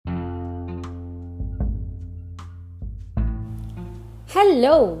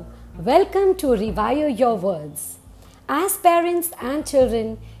Hello, welcome to Rewire Your Words. As parents and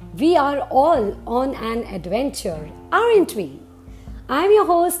children, we are all on an adventure, aren't we? I'm your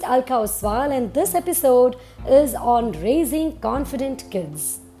host Alka Oswal, and this episode is on raising confident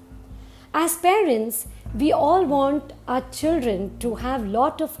kids. As parents, we all want our children to have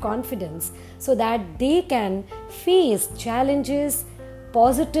lot of confidence so that they can face challenges,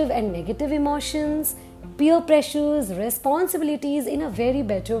 positive and negative emotions, peer pressures, responsibilities in a very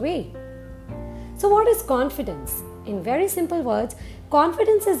better way. So what is confidence? In very simple words,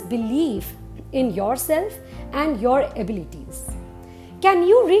 confidence is belief in yourself and your abilities. Can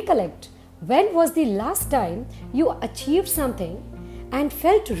you recollect when was the last time you achieved something and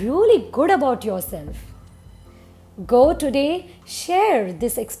felt really good about yourself? Go today, share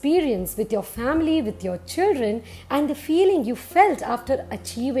this experience with your family, with your children, and the feeling you felt after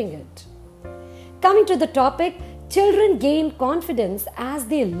achieving it. Coming to the topic, children gain confidence as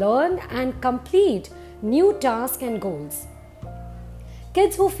they learn and complete new tasks and goals.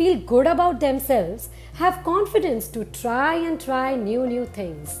 Kids who feel good about themselves have confidence to try new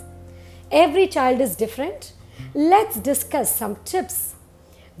things. Every child is different. Let's discuss some tips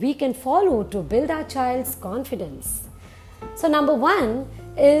we can follow to build our child's confidence. So number one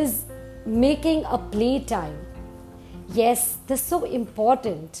is making a playtime. Yes, this is so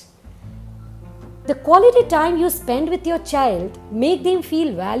important. The quality time you spend with your child make them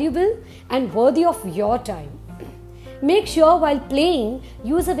feel valuable and worthy of your time. Make sure while playing,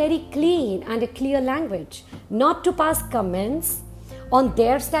 use a very clean and a clear language, not to pass comments on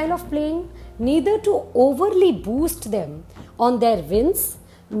their style of playing, neither to overly boost them on their wins,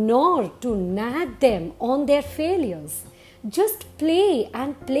 nor to nag them on their failures. Just play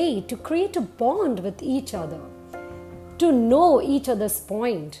and play to create a bond with each other, to know each other's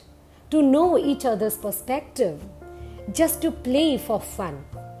point, to know each other's perspective, just to play for fun.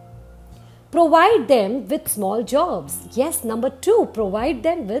 Provide them with small jobs. Yes, number two, provide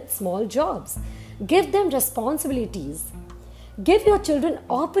them with small jobs. Give them responsibilities. Give your children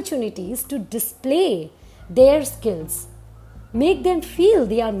opportunities to display their skills. Make them feel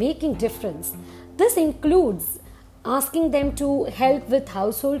they are making difference. This includes asking them to help with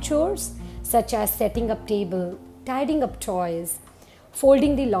household chores such as setting up table, tidying up toys,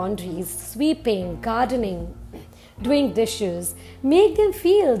 folding the laundries, sweeping, gardening, doing dishes. Make them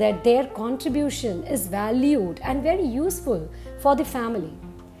feel that their contribution is valued and very useful for the family.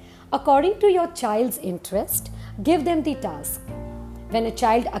 According to your child's interest, give them the task. When a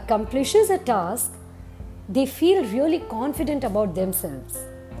child accomplishes a task, they feel really confident about themselves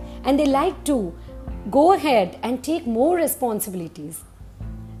and they like to go ahead and take more responsibilities,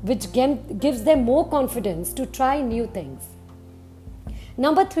 which gives them more confidence to try new things.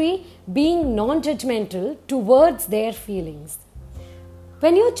 Number three, being non-judgmental towards their feelings.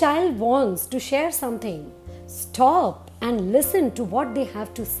 When your child wants to share something, stop and listen to what they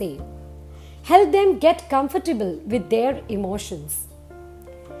have to say. Help them get comfortable with their emotions.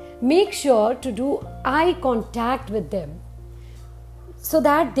 Make sure to do eye contact with them so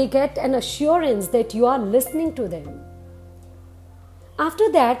that they get an assurance that you are listening to them.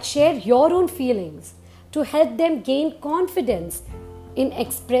 After that, share your own feelings to help them gain confidence in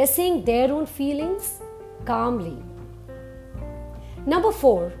expressing their own feelings calmly. Number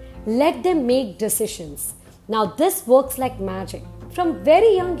four, let them make decisions. Now this works like magic. From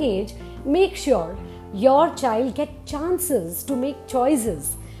very young age, make sure your child get chances to make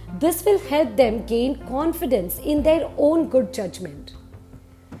choices. This will help them gain confidence in their own good judgment.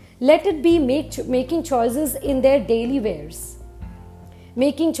 Let it be making choices in their daily wares,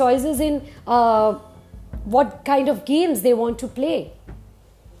 making choices in what kind of games they want to play,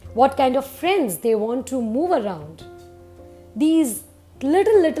 what kind of friends they want to move around. These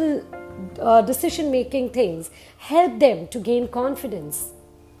little decision-making things help them to gain confidence.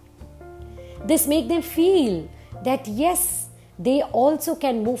 This makes them feel that yes, they also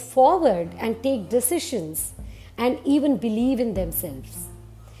can move forward and take decisions and even believe in themselves.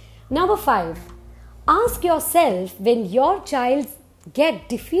 Number five, ask yourself when your child get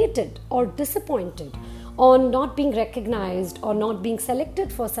defeated or disappointed on not being recognized or not being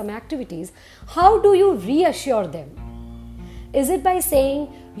selected for some activities, how do you reassure them? Is it by saying,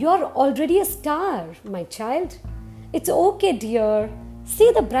 "You're already a star, my child. It's okay, dear.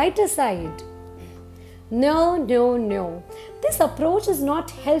 See the brighter side"? No. This approach is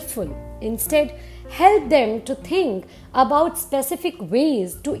not helpful. Instead, help them to think about specific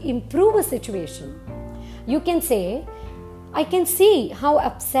ways to improve a situation. You can say, "I can see how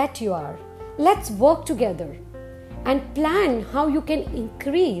upset you are. Let's work together and plan how you can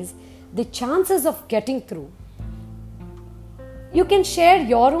increase the chances of getting through." You can share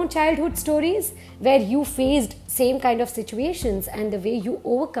your own childhood stories where you faced same kind of situations and the way you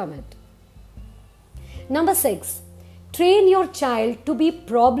overcome it. Number 6, train your child to be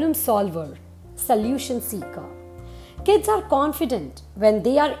problem solver, solution seeker. Kids are confident when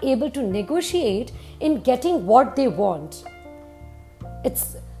they are able to negotiate in getting what they want.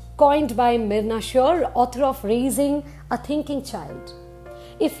 It's coined by Myrna Shore, author of Raising a Thinking Child.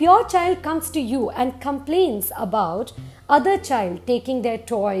 If your child comes to you and complains about other child taking their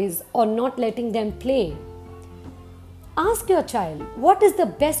toys or not letting them play, ask your child, what is the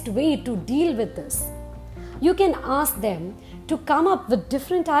best way to deal with this? You can ask them to come up with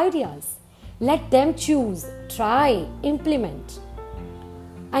different ideas. Let them choose, try, implement,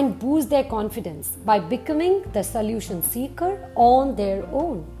 and boost their confidence by becoming the solution seeker on their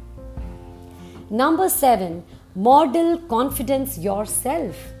own. Number 7, model confidence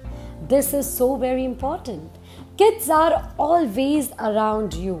yourself. This is so very important. Kids are always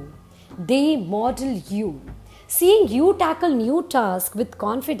around you. They model you. Seeing you tackle new tasks with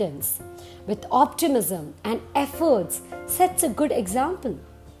confidence, with optimism and efforts sets a good example.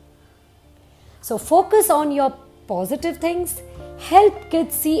 So focus on your positive things. Help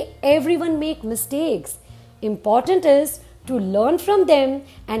kids see everyone make mistakes. Important is to learn from them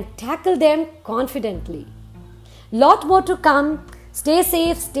and tackle them confidently. Lot more to come. Stay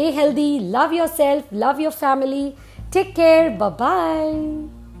safe, stay healthy, love yourself, love your family. Take care. Bye-bye.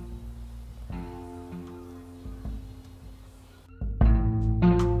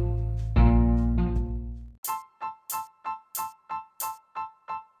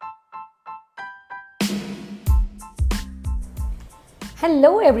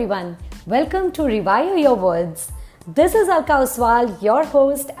 Hello everyone, welcome to Revire Your Words. This is Alka Oswal, your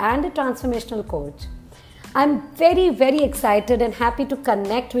host and a transformational coach. I'm very excited and happy to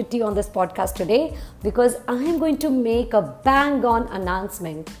connect with you on this podcast today because I'm going to make a bang on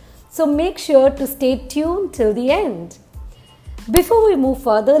announcement. So make sure to stay tuned till the end. Before we move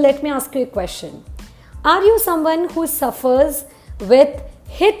further, let me ask you a question. Are you someone who suffers with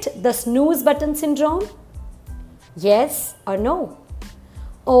hit the snooze button syndrome? Yes or no?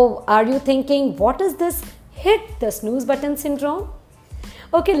 Oh, are you thinking, what is this hit the snooze button syndrome?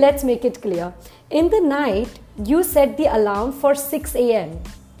 Okay, let's make it clear. In the night, you set the alarm for 6 a.m.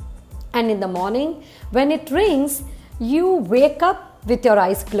 And in the morning, when it rings, you wake up with your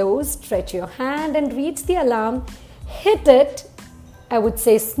eyes closed, stretch your hand and reach the alarm, hit it, I would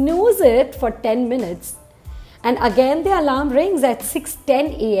say snooze it for 10 minutes. And again, the alarm rings at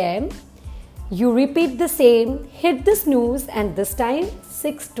 6:10 a.m. You repeat the same, hit the snooze, and this time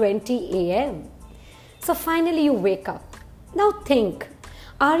 6:20 a.m. So finally you wake up. Now think,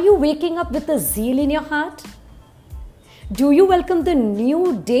 are you waking up with a zeal in your heart? Do you welcome the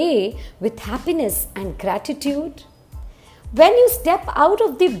new day with happiness and gratitude? When you step out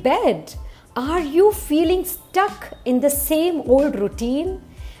of the bed, are you feeling stuck in the same old routine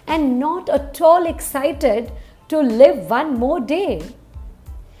and not at all excited to live one more day?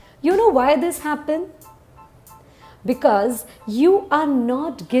 You know why this happened? Because you are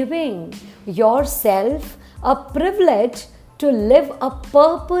not giving yourself a privilege to live a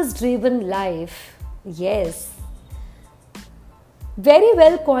purpose-driven life. Yes. Very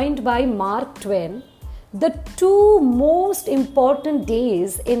well coined by Mark Twain, the two most important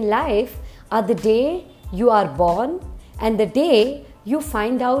days in life are the day you are born and the day you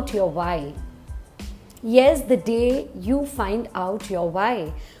find out your why. Yes, the day you find out your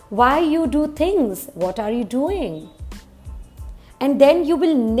why. Why you do things, what are you doing? And then you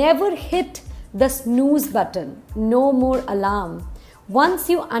will never hit the snooze button, no more alarm. Once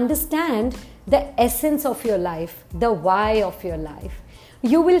you understand the essence of your life, the why of your life,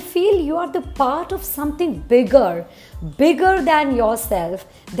 you will feel you are the part of something bigger than yourself,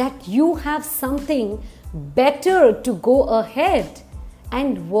 that you have something better to go ahead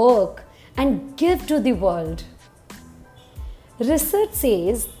and work and give to the world. Research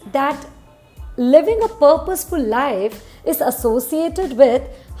says that living a purposeful life is associated with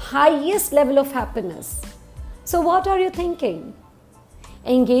highest level of happiness. So what are you thinking?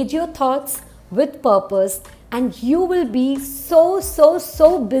 Engage your thoughts with purpose and you will be so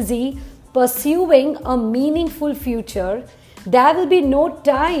busy pursuing a meaningful future. There will be no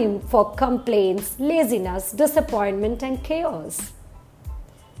time for complaints, laziness, disappointment and chaos.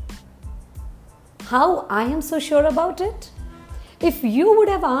 How I am so sure about it? If you would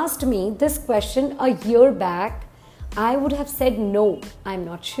have asked me this question a year back, I would have said no, I'm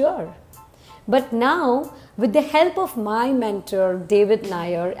not sure. But now, with the help of my mentor, David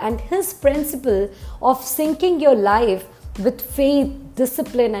Nair, and his principle of syncing your life with faith,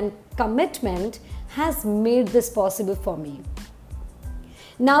 discipline, and commitment has made this possible for me.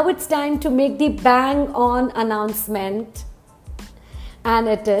 Now it's time to make the bang on announcement. And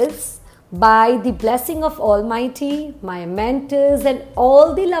it is by the blessing of Almighty, my mentors, and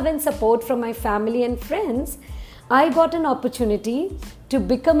all the love and support from my family and friends, I got an opportunity to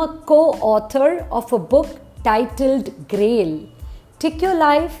become a co-author of a book titled Grail, Tick Your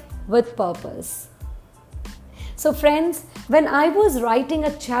Life with Purpose. So friends, when I was writing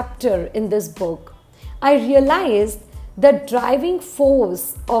a chapter in this book, I realized the driving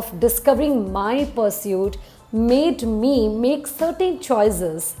force of discovering my pursuit made me make certain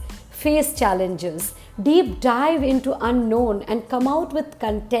choices, face challenges, deep dive into unknown, and come out with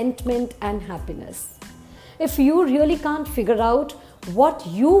contentment and happiness. If you really can't figure out what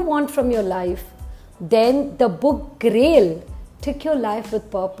you want from your life, then the book Grail, Tick Your Life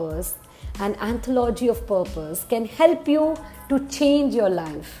with Purpose, an anthology of purpose, can help you to change your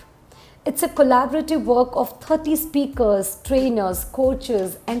life. It's a collaborative work of 30 speakers, trainers,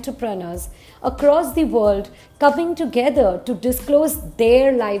 coaches, entrepreneurs across the world coming together to disclose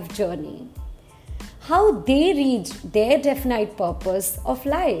their life journey, how they reached their definite purpose of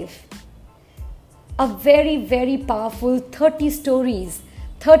life. A very, very powerful 30 stories,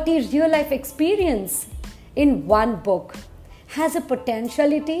 30 real life experience in one book has a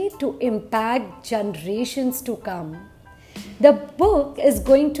potentiality to impact generations to come. The book is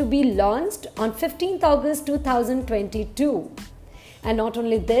going to be launched on 15th August 2022. And not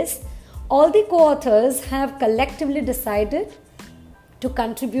only this, all the co-authors have collectively decided to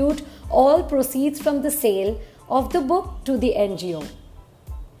contribute all proceeds from the sale of the book to the NGO.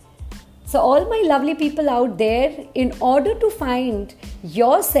 So all my lovely people out there, in order to find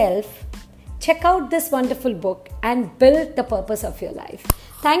yourself, check out this wonderful book and build the purpose of your life.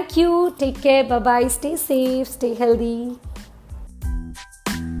 Thank you. Take care. Bye-bye. Stay safe. Stay healthy.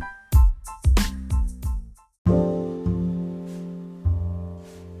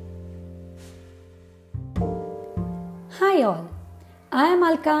 Hi all. I am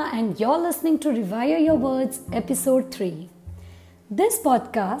Alka and you're listening to Revire Your Words episode 3. This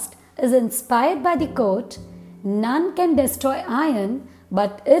podcast is inspired by the quote, "None can destroy iron,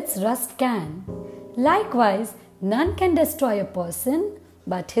 but its rust can. Likewise, none can destroy a person,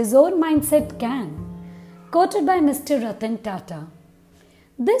 but his own mindset can." Quoted by Mr. Ratan Tata.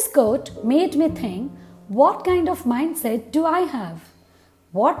 This quote made me think, what kind of mindset do I have?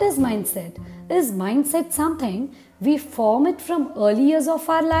 What is mindset? Is mindset something we form it from early years of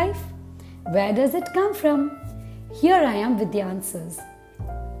our life? Where does it come from? Here I am with the answers.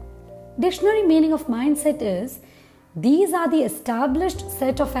 Dictionary meaning of mindset is, these are the established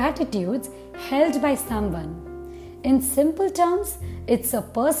set of attitudes held by someone. In simple terms, it's a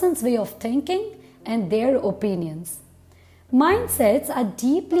person's way of thinking and their opinions. Mindsets are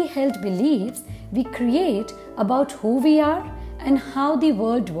deeply held beliefs we create about who we are and how the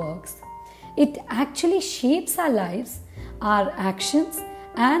world works. It actually shapes our lives, our actions,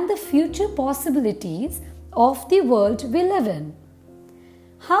 and the future possibilities of the world we live in.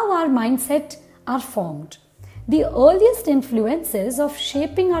 How our mindset are formed. The earliest influences of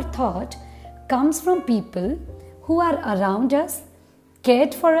shaping our thought comes from people who are around us,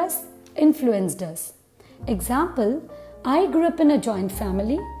 cared for us, influenced us. Example, I grew up in a joint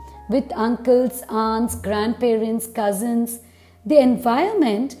family with uncles, aunts, grandparents, cousins. The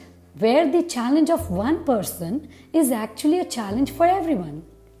environment where the challenge of one person is actually a challenge for everyone.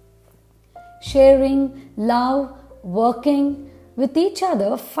 Sharing, love, working with each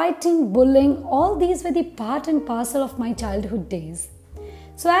other, fighting, bullying, all these were the part and parcel of my childhood days.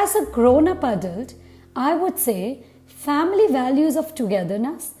 So as a grown-up adult, I would say family values of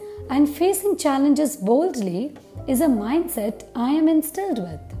togetherness and facing challenges boldly is a mindset I am instilled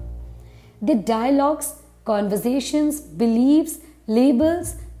with. The dialogues, conversations, beliefs,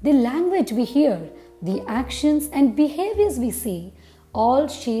 labels, the language we hear, the actions and behaviors we see all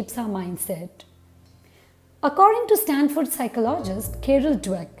shapes our mindset. According to Stanford psychologist Carol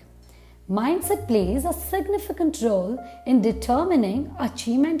Dweck, mindset plays a significant role in determining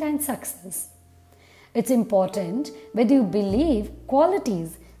achievement and success. It's important whether you believe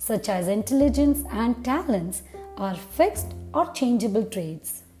qualities such as intelligence and talents are fixed or changeable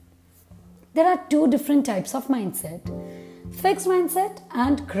traits. There are two different types of mindset: fixed mindset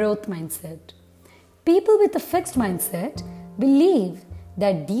and growth mindset. People with a fixed mindset believe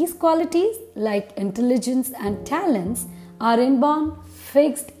that these qualities like intelligence and talents are inborn,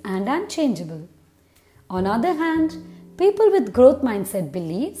 fixed and unchangeable. On the other hand, people with growth mindset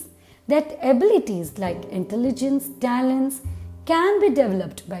believes that abilities like intelligence, talents can be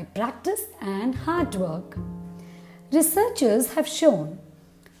developed by practice and hard work. Researchers have shown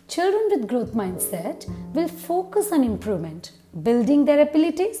children with growth mindset will focus on improvement, building their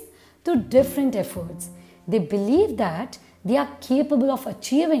abilities through different efforts. They believe that they are capable of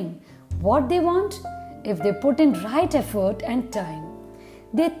achieving what they want if they put in right effort and time.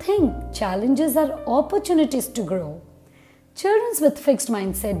 They think challenges are opportunities to grow. Children with fixed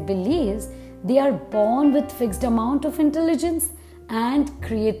mindset believes they are born with fixed amount of intelligence and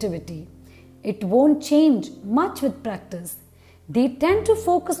creativity. It won't change much with practice. They tend to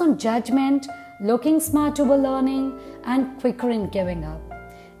focus on judgment, looking smart over learning, and quicker in giving up.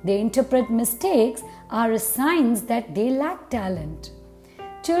 They interpret mistakes as signs that they lack talent.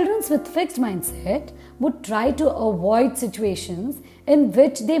 Children with fixed mindset would try to avoid situations in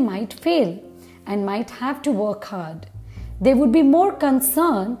which they might fail and might have to work hard. They would be more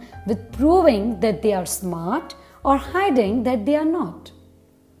concerned with proving that they are smart or hiding that they are not.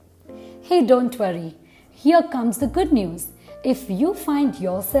 Hey, don't worry. Here comes the good news. If you find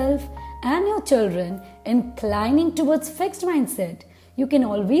yourself and your children inclining towards fixed mindset, you can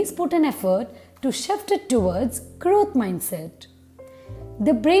always put an effort to shift it towards growth mindset.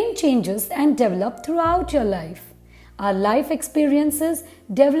 The brain changes and develops throughout your life. Our life experiences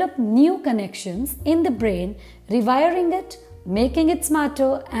develop new connections in the brain, rewiring it, making it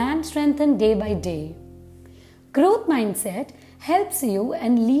smarter and strengthened day by day. Growth mindset helps you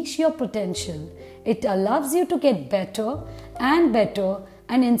unleash your potential. It allows you to get better and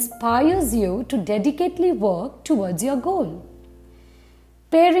inspires you to dedicatedly work towards your goal.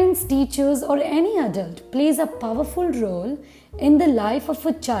 Parents, teachers, or any adult plays a powerful role in the life of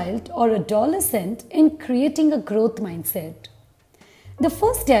a child or adolescent in creating a growth mindset. The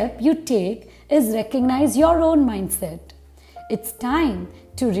first step you take is recognize your own mindset. It's time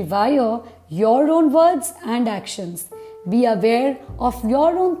to rewire your own words and actions. Be aware of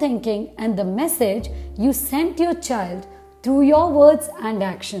your own thinking and the message you send to your child through your words and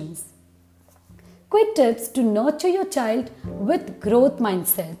actions. Quick tips to nurture your child with growth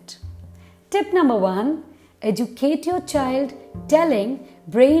mindset. Tip number 1. Educate your child telling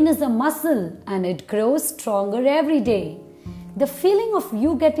brain is a muscle and it grows stronger every day. The feeling of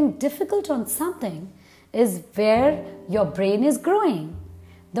you getting difficult on something is where your brain is growing.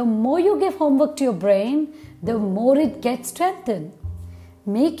 The more you give homework to your brain, the more it gets strengthened.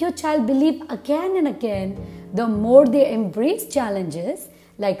 Make your child believe again and again. The more they embrace challenges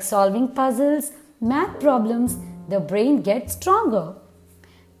like solving puzzles, math problems, the brain gets stronger.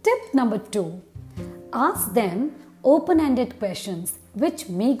 Tip number 2. Ask them open-ended questions which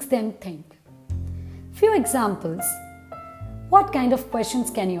makes them think. Few examples. What kind of questions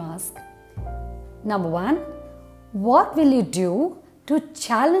can you ask? Number 1. What will you do to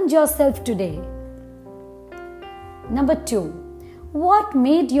challenge yourself today? Number 2. What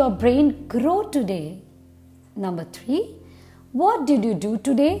made your brain grow today? Number 3. What did you do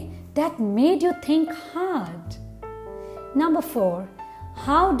today that made you think hard? Number 4.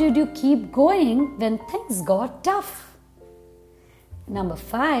 How did you keep going when things got tough? Number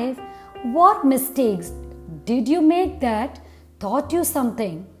 5. What mistakes did you make that taught you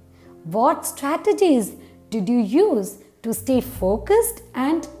something? What strategies did you use to stay focused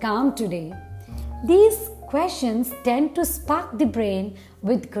and calm today? These questions tend to spark the brain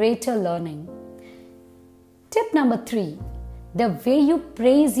with greater learning. Tip number 3. The way you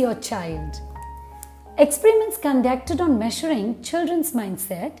praise your child. Experiments conducted on measuring children's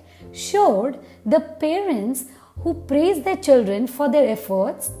mindset showed the parents who praised their children for their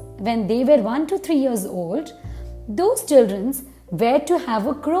efforts when they were 1 to 3 years old, those children were to have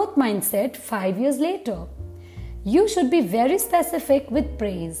a growth mindset 5 years later. You should be very specific with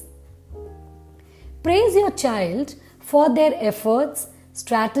praise. Praise your child for their efforts,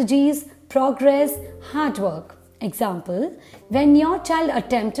 strategies, progress, hard work. Example, when your child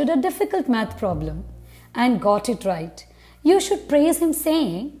attempted a difficult math problem and got it right, you should praise him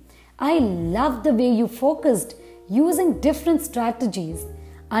saying, I love the way you focused using different strategies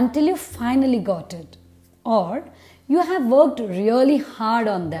until you finally got it. Or, you have worked really hard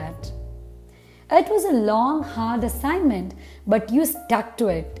on that. It was a long, hard assignment, but you stuck to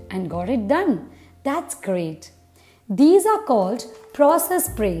it and got it done. That's great. These are called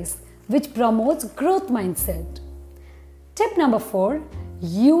process praise, which promotes growth mindset. Tip number 4.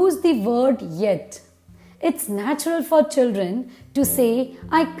 Use the word yet. It's natural for children to say,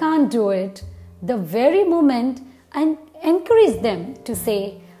 I can't do it, the very moment, and encourage them to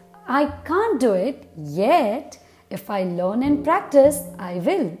say, I can't do it yet. If I learn and practice, I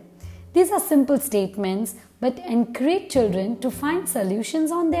will. These are simple statements, but encourage children to find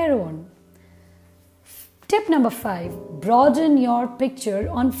solutions on their own. Tip number 5. Broaden your picture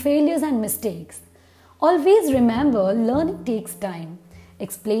on failures and mistakes. Always remember, learning takes time.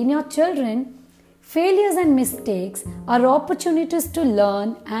 Explain your children Failures and mistakes are opportunities to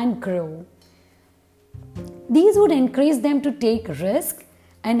learn and grow. These would encourage them to take risks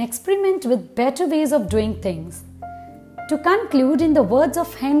and experiment with better ways of doing things. To conclude, in the words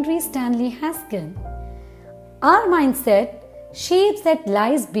of Henry Stanley Haskin, our mindset shapes that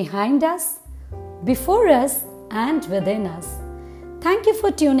lies behind us, before us, and within us. Thank you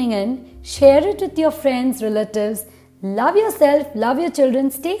for tuning in. Share it with your friends, relatives. Love yourself, love your children.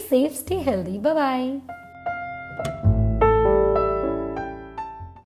 Stay safe, stay healthy. Bye-bye.